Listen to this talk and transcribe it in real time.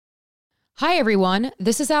Hi, everyone.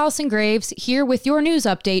 This is Allison Graves here with your news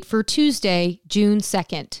update for Tuesday, June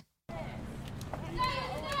 2nd.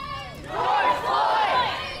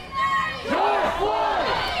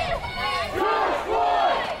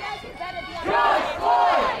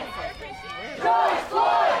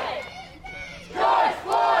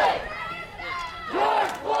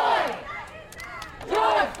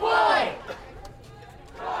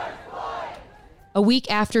 A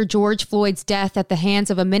week after George Floyd's death at the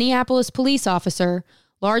hands of a Minneapolis police officer,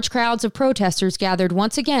 large crowds of protesters gathered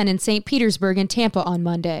once again in St. Petersburg and Tampa on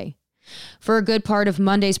Monday. For a good part of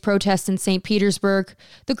Monday's protests in St. Petersburg,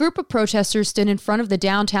 the group of protesters stood in front of the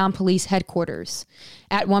downtown police headquarters.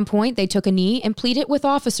 At one point, they took a knee and pleaded with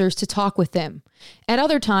officers to talk with them. At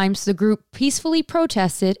other times, the group peacefully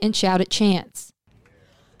protested and shouted chants.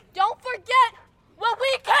 Don't forget what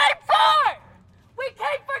we came for! We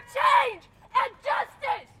came for change and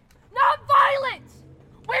justice, not violence!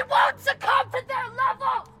 We won't succumb to their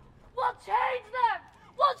level! We'll change them!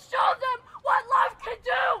 We'll show them what love can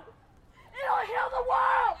do! It'll heal the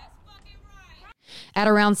world! At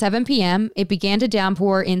around 7 p.m., it began to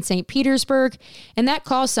downpour in St. Petersburg, and that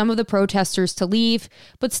caused some of the protesters to leave,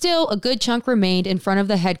 but still a good chunk remained in front of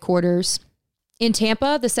the headquarters. In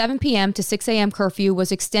Tampa, the 7 p.m. to 6 a.m. curfew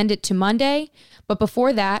was extended to Monday, but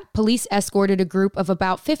before that, police escorted a group of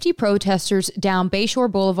about 50 protesters down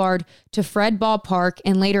Bayshore Boulevard to Fred Ball Park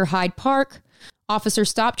and later Hyde Park. Officers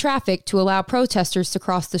stopped traffic to allow protesters to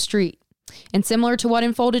cross the street. And similar to what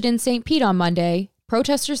unfolded in St. Pete on Monday,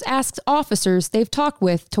 protesters asked officers they've talked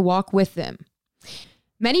with to walk with them.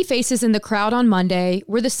 Many faces in the crowd on Monday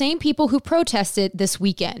were the same people who protested this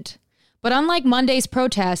weekend. But unlike Monday's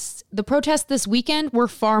protests, the protests this weekend were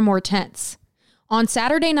far more tense. On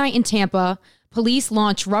Saturday night in Tampa, police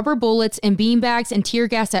launched rubber bullets and beanbags and tear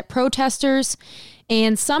gas at protesters,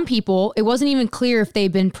 and some people, it wasn't even clear if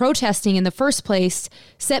they'd been protesting in the first place,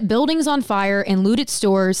 set buildings on fire and looted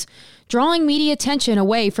stores, drawing media attention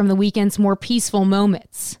away from the weekend's more peaceful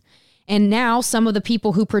moments. And now some of the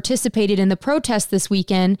people who participated in the protest this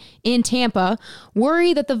weekend in Tampa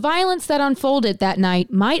worry that the violence that unfolded that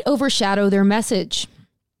night might overshadow their message.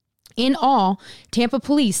 In all, Tampa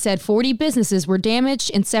police said 40 businesses were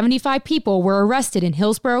damaged and 75 people were arrested in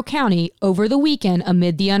Hillsborough County over the weekend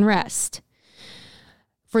amid the unrest.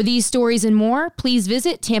 For these stories and more, please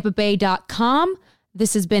visit tampabay.com.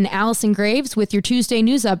 This has been Allison Graves with your Tuesday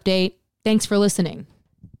News Update. Thanks for listening.